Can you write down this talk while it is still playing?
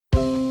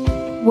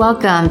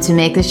Welcome to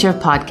Make the Shift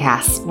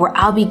podcast, where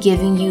I'll be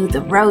giving you the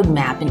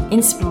roadmap and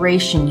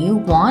inspiration you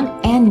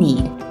want and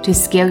need to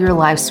scale your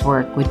life's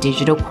work with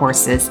digital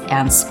courses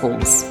and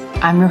schools.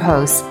 I'm your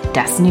host,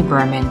 Destiny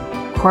Berman,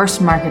 course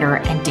marketer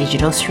and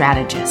digital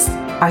strategist.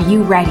 Are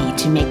you ready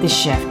to make the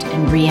shift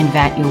and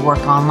reinvent your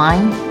work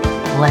online?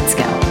 Let's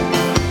go.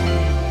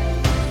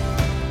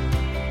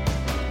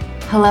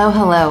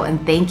 Hello,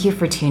 and thank you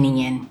for tuning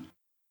in.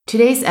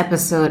 Today's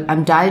episode,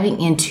 I'm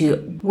diving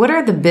into what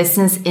are the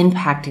business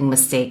impacting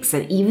mistakes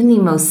that even the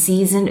most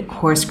seasoned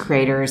course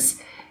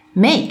creators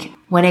make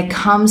when it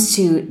comes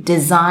to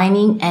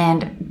designing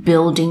and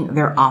building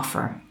their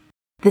offer.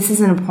 This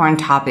is an important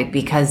topic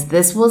because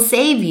this will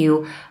save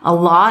you a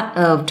lot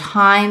of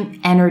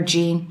time,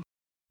 energy,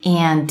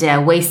 and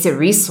wasted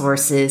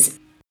resources.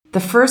 The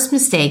first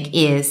mistake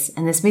is,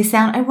 and this may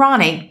sound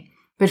ironic,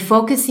 but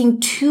focusing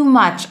too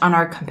much on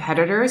our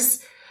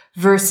competitors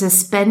versus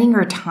spending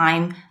our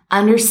time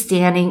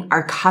understanding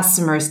our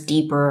customers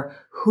deeper,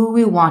 who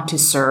we want to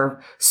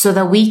serve, so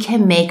that we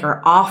can make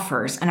our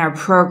offers and our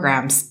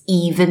programs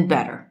even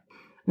better.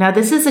 Now,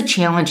 this is a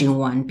challenging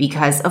one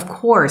because, of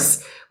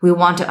course, we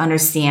want to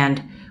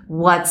understand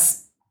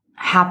what's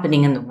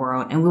happening in the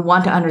world and we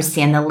want to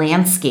understand the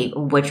landscape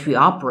of which we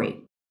operate.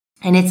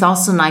 And it's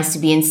also nice to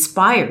be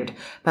inspired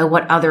by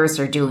what others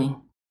are doing.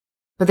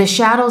 But the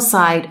shadow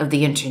side of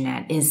the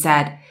internet is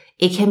that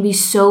it can be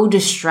so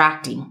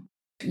distracting.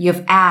 You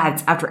have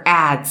ads after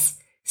ads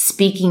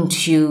speaking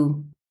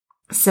to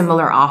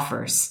similar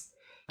offers.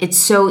 It's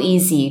so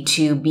easy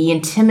to be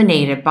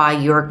intimidated by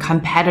your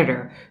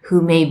competitor who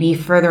may be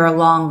further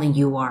along than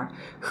you are,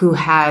 who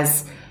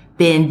has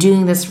been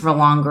doing this for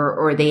longer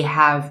or they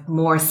have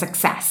more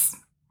success.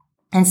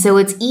 And so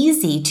it's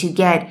easy to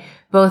get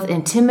both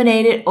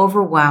intimidated,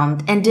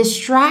 overwhelmed, and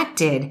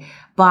distracted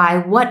by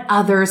what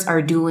others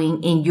are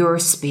doing in your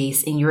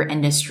space, in your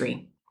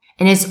industry.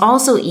 And it's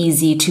also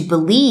easy to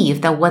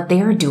believe that what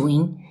they're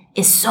doing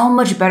is so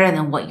much better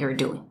than what you're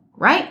doing,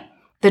 right?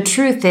 The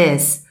truth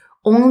is,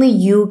 only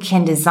you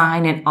can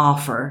design an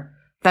offer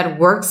that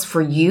works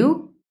for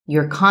you,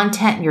 your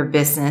content, your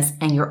business,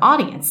 and your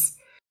audience.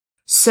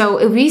 So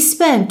if we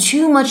spend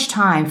too much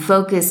time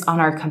focused on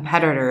our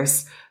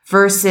competitors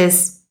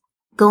versus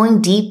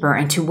going deeper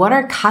into what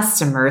our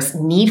customers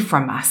need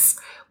from us,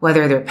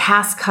 whether they're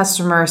past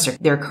customers or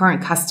their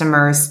current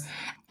customers,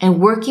 and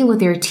working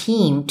with your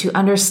team to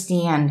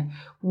understand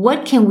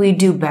what can we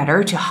do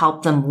better to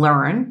help them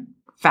learn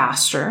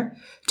faster,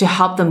 to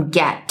help them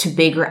get to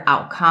bigger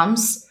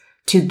outcomes,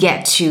 to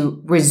get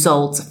to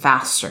results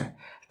faster.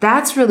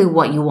 That's really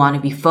what you want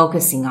to be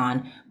focusing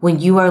on when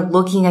you are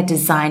looking at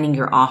designing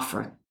your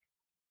offer.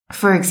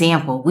 For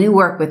example, we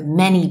work with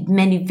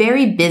many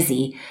very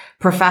busy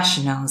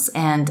professionals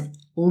and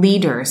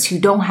leaders who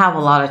don't have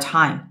a lot of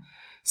time.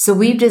 So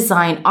we've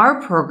designed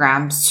our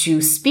programs to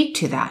speak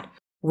to that,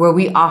 where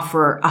we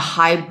offer a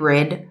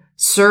hybrid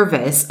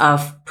service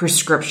of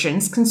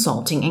prescriptions,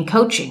 consulting, and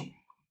coaching.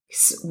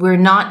 We're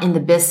not in the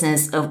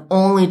business of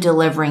only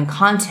delivering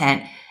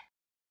content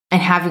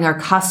and having our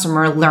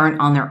customer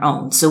learn on their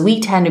own. So we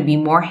tend to be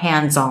more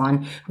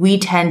hands-on. We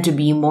tend to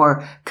be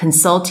more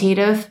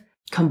consultative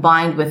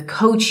combined with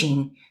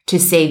coaching to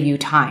save you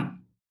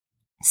time.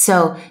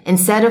 So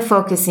instead of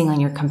focusing on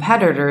your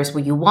competitors,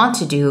 what you want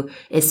to do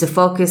is to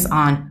focus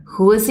on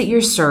who is it you're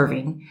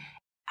serving.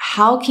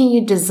 How can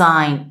you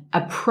design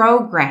a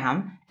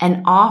program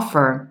and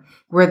offer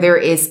where there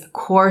is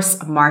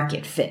course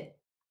market fit?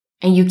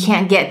 And you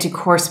can't get to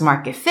course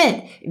market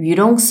fit if you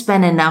don't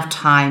spend enough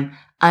time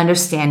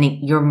understanding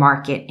your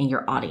market and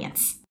your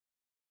audience.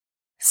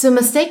 So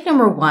mistake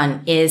number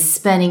one is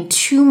spending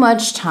too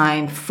much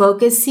time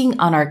focusing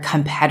on our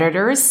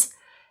competitors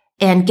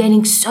and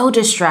getting so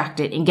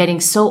distracted and getting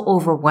so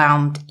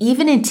overwhelmed,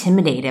 even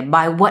intimidated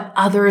by what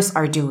others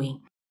are doing.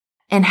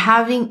 And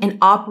having and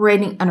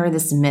operating under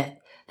this myth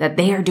that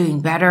they are doing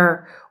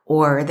better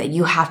or that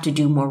you have to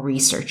do more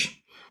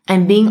research.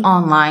 And being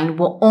online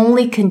will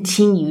only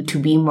continue to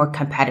be more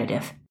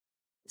competitive.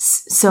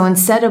 So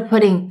instead of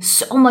putting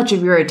so much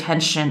of your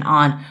attention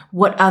on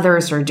what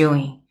others are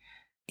doing,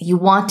 you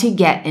want to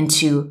get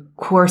into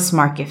course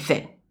market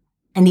fit.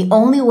 And the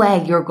only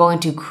way you're going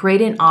to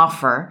create an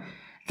offer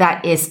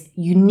that is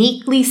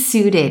uniquely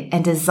suited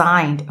and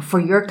designed for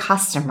your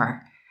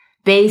customer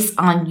based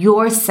on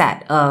your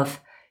set of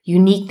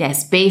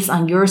uniqueness, based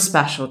on your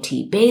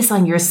specialty, based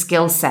on your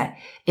skill set,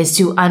 is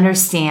to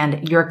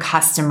understand your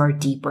customer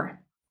deeper.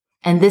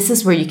 And this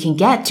is where you can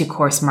get to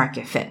course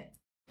market fit.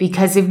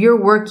 Because if you're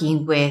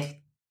working with,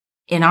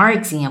 in our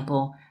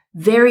example,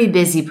 very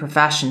busy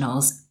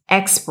professionals,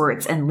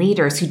 experts, and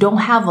leaders who don't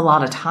have a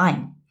lot of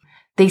time,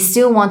 they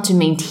still want to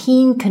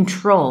maintain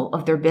control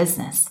of their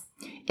business.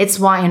 It's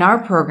why in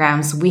our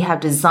programs, we have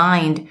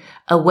designed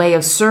a way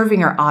of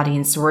serving our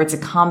audience where it's a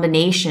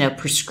combination of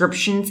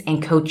prescriptions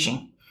and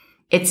coaching.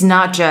 It's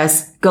not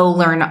just go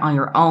learn on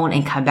your own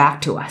and come back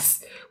to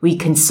us. We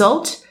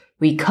consult,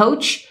 we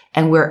coach,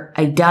 and we're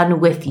a done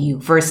with you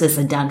versus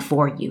a done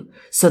for you,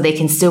 so they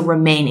can still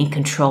remain in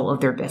control of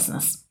their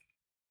business.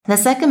 The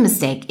second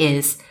mistake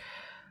is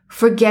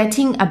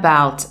forgetting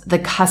about the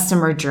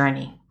customer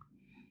journey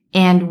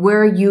and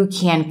where you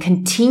can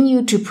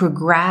continue to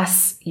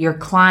progress your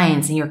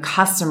clients and your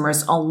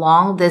customers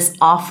along this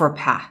offer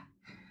path.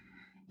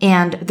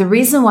 And the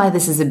reason why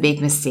this is a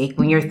big mistake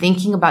when you're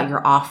thinking about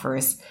your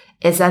offers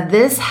is that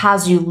this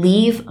has you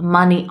leave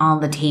money on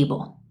the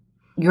table.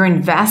 You're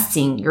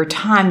investing your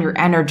time, your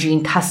energy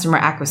in customer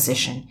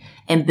acquisition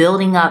and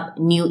building up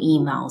new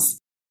emails.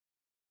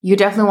 You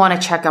definitely want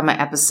to check out my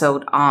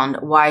episode on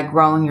why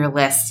growing your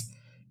list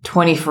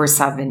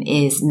 24/7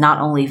 is not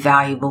only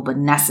valuable, but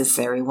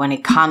necessary when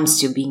it comes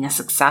to being a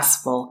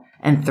successful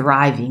and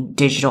thriving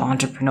digital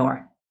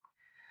entrepreneur.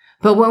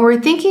 But when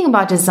we're thinking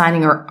about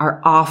designing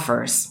our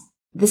offers,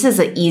 this is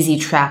an easy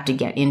trap to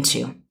get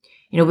into.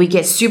 We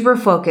get super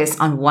focused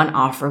on one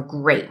offer,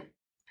 great.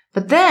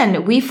 But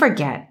then we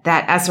forget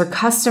that as our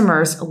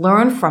customers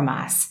learn from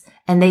us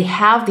and they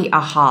have the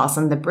ahas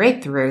and the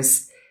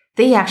breakthroughs,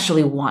 they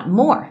actually want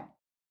more.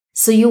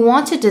 So you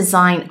want to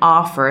design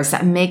offers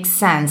that make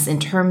sense in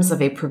terms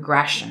of a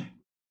progression.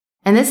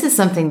 And this is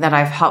something that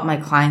I've helped my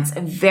clients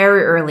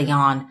very early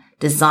on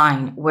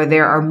design, where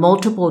there are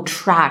multiple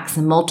tracks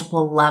and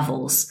multiple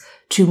levels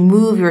to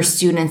move your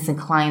students and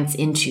clients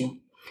into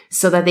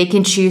so that they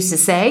can choose to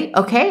say,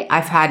 okay,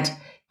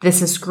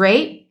 this is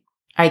great.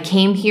 I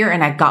came here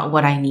and I got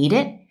what I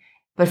needed.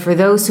 But for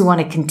those who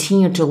want to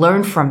continue to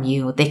learn from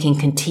you, they can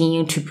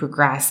continue to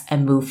progress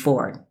and move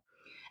forward.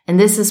 And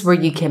this is where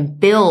you can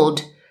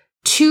build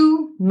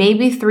 2,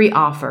 maybe 3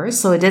 offers.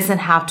 So it doesn't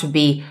have to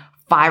be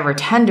 5 or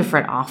 10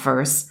 different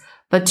offers,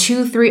 but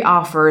 2, 3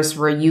 offers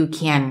where you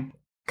can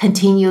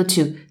continue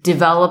to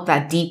develop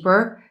that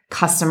deeper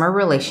customer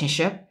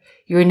relationship.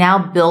 You're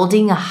now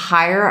building a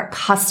higher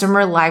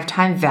customer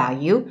lifetime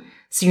value.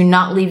 So you're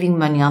not leaving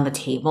money on the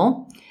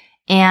table,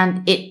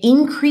 and it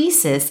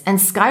increases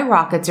and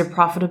skyrockets your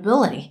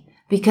profitability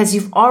because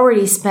you've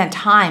already spent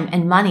time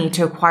and money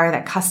to acquire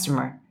that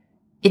customer.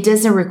 It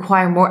doesn't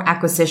require more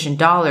acquisition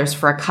dollars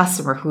for a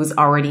customer who's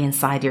already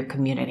inside your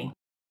community.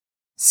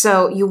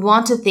 So you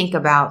want to think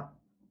about,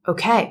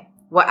 okay,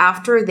 well,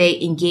 after they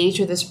engage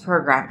with this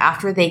program,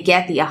 after they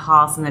get the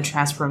ahas and the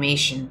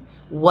transformation,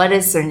 what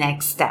is their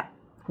next step?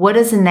 What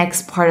is the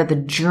next part of the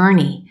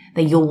journey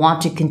that you'll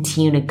want to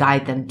continue to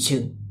guide them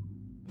to?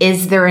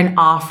 Is there an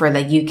offer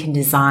that you can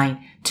design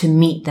to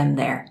meet them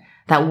there?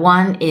 That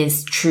one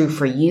is true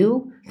for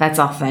you, that's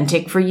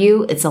authentic for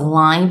you, it's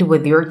aligned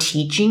with your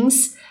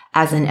teachings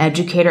as an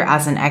educator,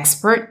 as an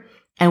expert,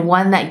 and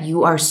one that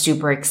you are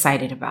super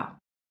excited about.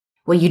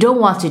 What you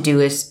don't want to do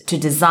is to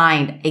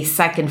design a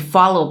second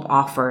follow-up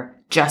offer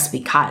just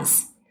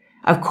because.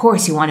 Of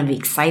course, you want to be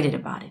excited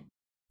about it,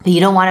 but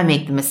you don't want to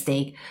make the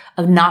mistake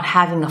of not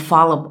having a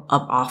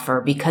follow-up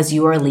offer because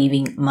you are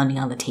leaving money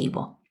on the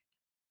table.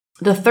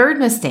 The third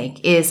mistake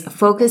is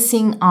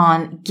focusing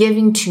on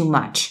giving too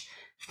much,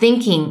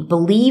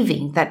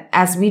 believing that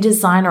as we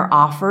design our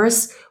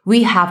offers,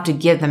 we have to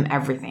give them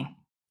everything.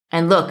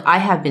 And look, I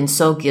have been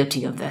so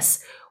guilty of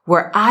this,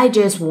 where I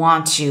just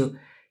want to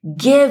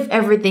give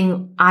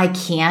everything I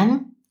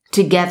can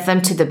to get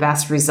them to the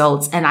best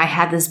results. And I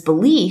had this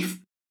belief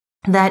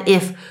that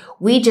if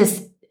we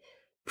just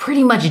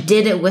pretty much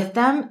did it with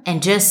them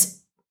and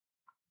just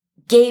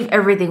gave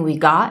everything we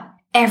got,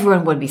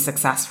 everyone would be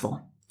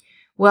successful.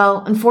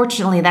 Well,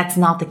 unfortunately, that's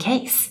not the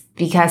case,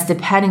 because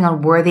depending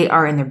on where they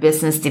are in their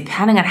business,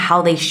 depending on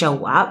how they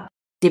show up,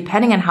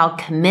 depending on how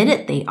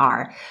committed they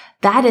are,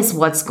 that is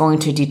what's going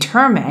to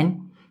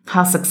determine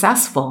how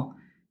successful,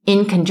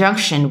 in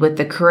conjunction with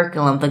the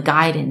curriculum, the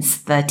guidance,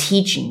 the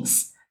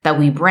teachings that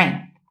we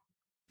bring.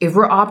 If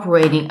we're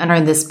operating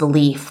under this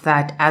belief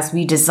that as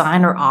we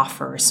design our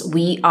offers,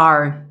 we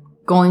are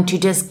going to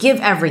just give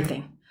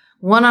everything,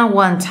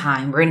 one-on-one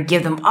time, we're going to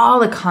give them all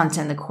the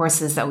content, the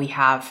courses that we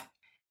have,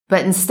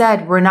 but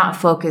instead we're not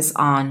focused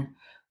on,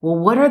 well,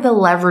 what are the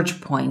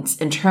leverage points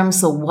in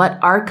terms of what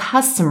our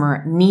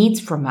customer needs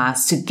from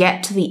us to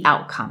get to the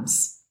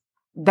outcomes?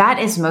 That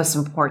is most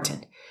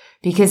important.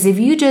 Because if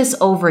you just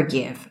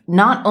overgive,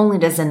 not only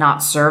does it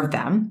not serve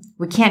them,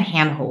 we can't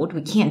handhold,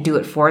 we can't do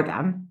it for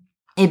them,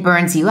 it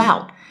burns you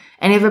out.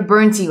 And if it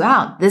burns you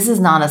out, this is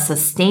not a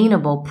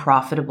sustainable,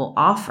 profitable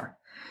offer.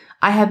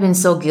 I have been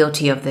so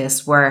guilty of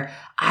this where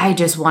I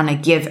just want to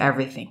give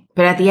everything.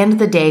 But at the end of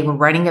the day, we're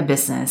running a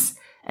business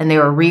and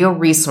there are real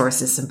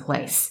resources in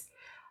place.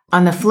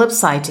 On the flip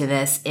side to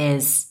this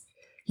is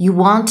you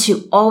want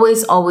to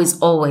always, always,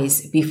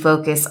 always be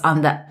focused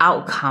on the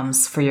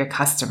outcomes for your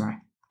customer.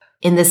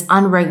 In this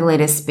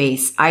unregulated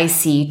space, I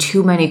see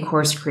too many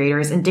course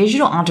creators and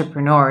digital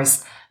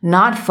entrepreneurs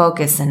not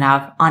focused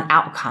enough on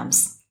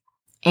outcomes.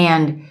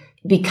 And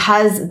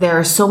because there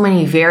are so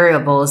many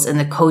variables in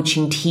the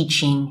coaching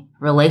teaching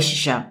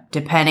relationship,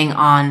 depending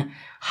on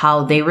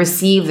how they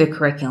receive the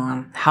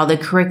curriculum, how the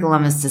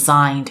curriculum is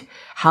designed,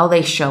 how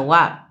they show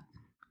up,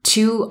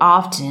 too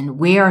often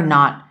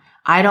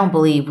I don't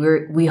believe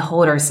we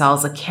hold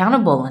ourselves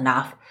accountable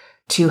enough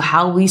to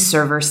how we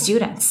serve our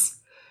students.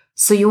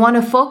 So you want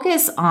to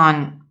focus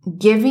on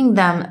giving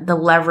them the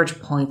leverage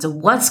points of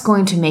what's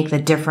going to make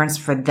the difference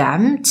for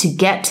them to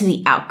get to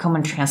the outcome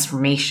and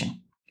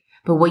transformation.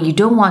 But what you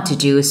don't want to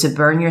do is to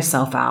burn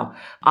yourself out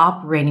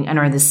operating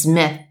under this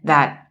myth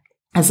that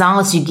as long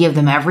as you give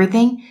them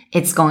everything,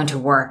 it's going to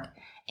work.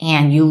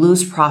 And you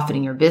lose profit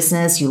in your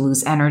business, you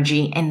lose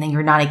energy, and then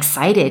you're not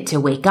excited to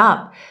wake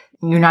up.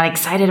 You're not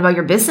excited about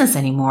your business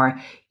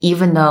anymore,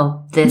 even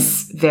though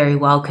this very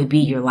well could be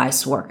your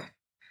life's work.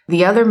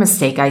 The other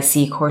mistake I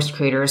see course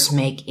creators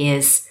make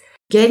is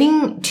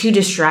getting too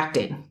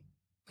distracted.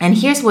 And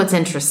here's what's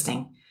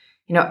interesting.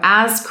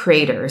 As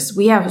creators,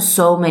 we have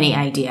so many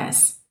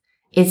ideas.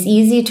 It's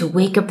easy to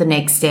wake up the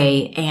next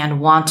day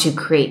and want to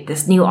create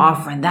this new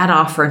offer and that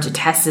offer to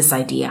test this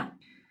idea.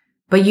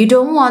 But you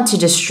don't want to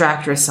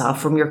distract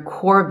yourself from your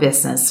core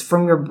business,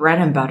 from your bread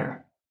and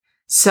butter.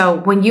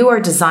 So when you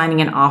are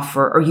designing an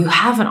offer or you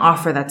have an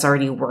offer that's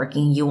already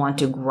working, you want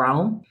to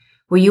grow,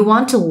 what you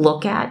want to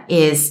look at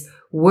is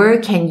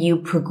where can you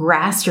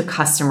progress your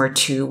customer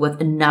to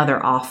with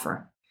another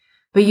offer?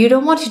 But you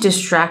don't want to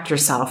distract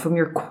yourself from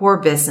your core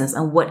business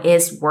and what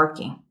is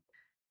working.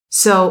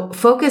 So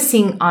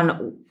focusing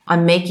on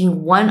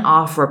making one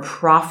offer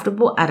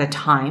profitable at a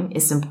time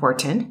is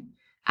important.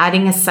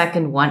 Adding a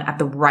second one at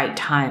the right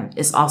time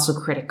is also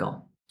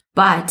critical.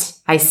 But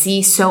I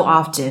see so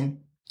often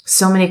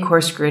so many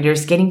course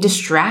creators getting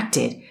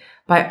distracted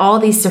by all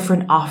these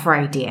different offer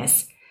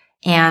ideas.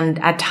 And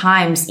at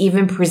times,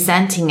 even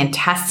presenting and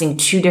testing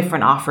 2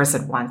 different offers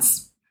at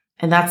once.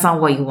 And that's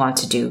not what you want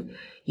to do.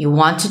 You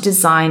want to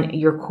design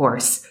your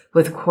course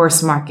with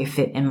course market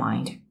fit in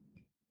mind.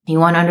 You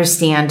want to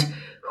understand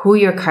who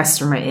your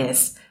customer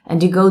is and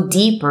to go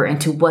deeper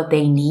into what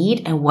they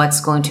need and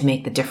what's going to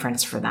make the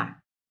difference for them.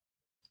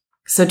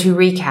 So to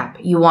recap,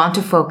 you want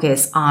to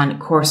focus on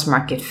course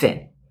market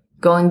fit,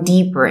 going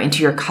deeper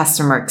into your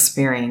customer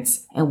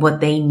experience and what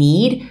they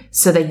need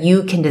so that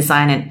you can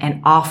design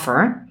an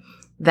offer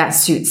that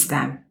suits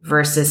them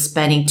versus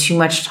spending too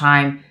much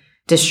time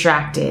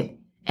distracted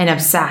and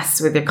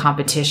obsessed with your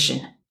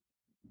competition.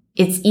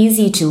 It's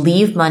easy to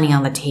leave money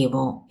on the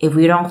table if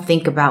we don't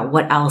think about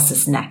what else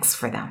is next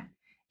for them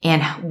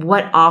and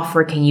what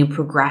offer can you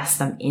progress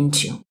them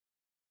into.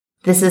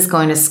 This is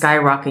going to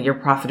skyrocket your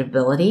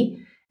profitability.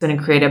 It's going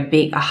to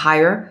create a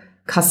higher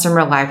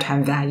customer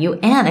lifetime value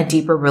and a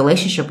deeper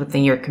relationship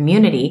within your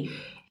community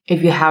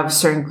if you have a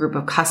certain group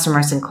of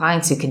customers and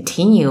clients who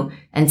continue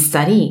and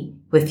study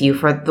with you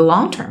for the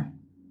long term.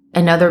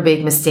 Another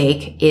big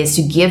mistake is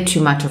to give too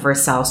much of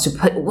ourselves, to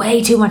put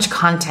way too much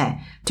content,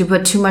 to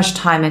put too much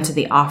time into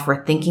the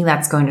offer, thinking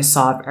that's going to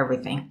solve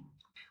everything.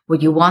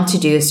 What you want to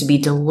do is to be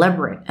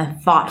deliberate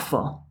and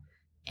thoughtful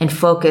and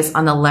focus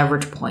on the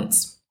leverage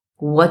points.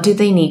 What do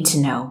they need to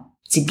know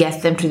to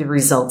get them to the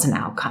results and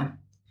outcome?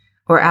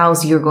 Or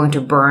else you're going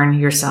to burn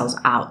yourselves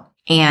out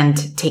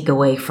and take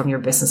away from your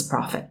business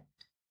profit.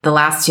 The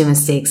last 2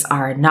 mistakes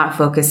are not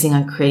focusing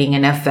on creating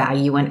enough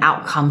value and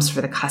outcomes for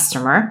the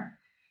customer,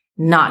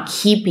 not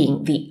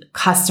keeping the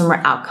customer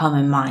outcome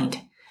in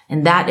mind.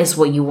 And that is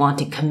what you want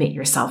to commit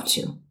yourself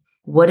to.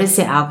 What is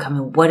the outcome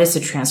and what is the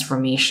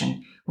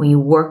transformation when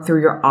you work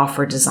through your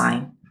offer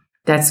design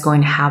that's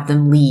going to have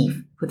them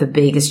leave with the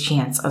biggest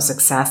chance of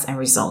success and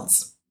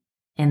results?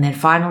 And then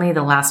finally,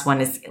 the last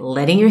one is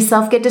letting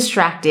yourself get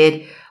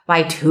distracted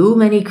by too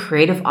many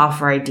creative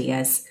offer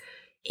ideas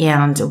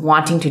and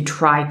wanting to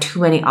try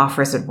too many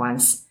offers at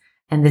once.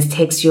 And this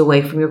takes you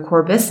away from your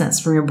core business,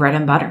 from your bread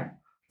and butter.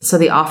 So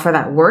the offer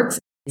that works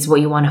is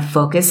what you want to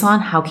focus on.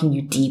 How can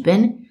you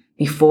deepen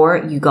before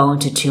you go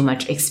into too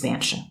much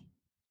expansion?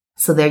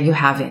 So there you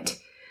have it.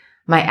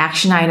 My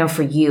action item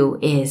for you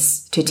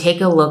is to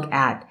take a look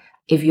at,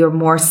 if you're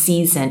more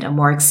seasoned, a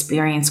more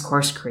experienced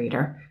course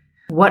creator,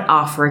 what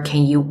offer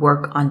can you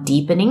work on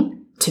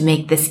deepening to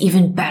make this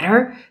even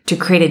better, to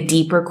create a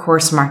deeper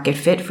course market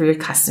fit for your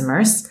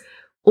customers?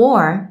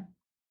 Or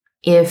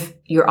if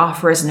your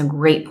offer is in a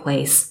great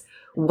place,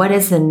 what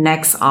is the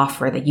next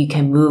offer that you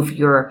can move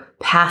your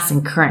past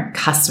and current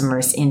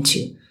customers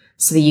into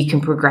so that you can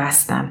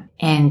progress them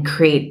and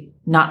create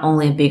not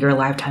only a bigger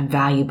lifetime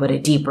value, but a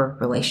deeper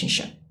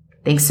relationship?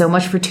 Thanks so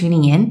much for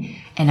tuning in,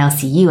 and I'll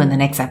see you in the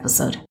next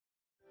episode.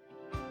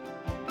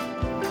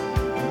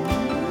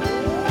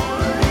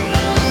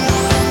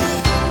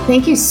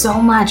 Thank you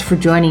so much for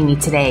joining me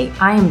today.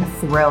 I am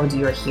thrilled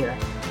you're here.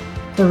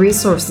 The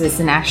resources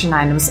and action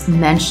items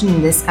mentioned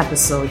in this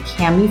episode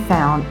can be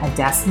found at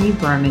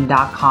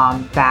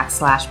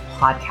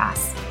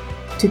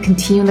destinyberman.com/podcast. To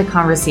continue the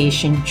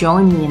conversation,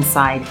 join me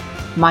inside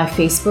my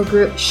Facebook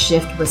group,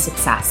 Shift with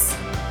Success.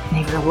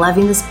 And if you're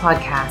loving this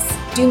podcast,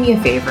 do me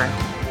a favor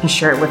and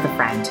share it with a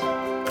friend.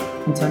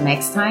 Until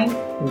next time,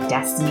 your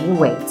destiny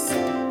awaits.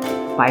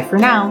 Bye for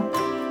now.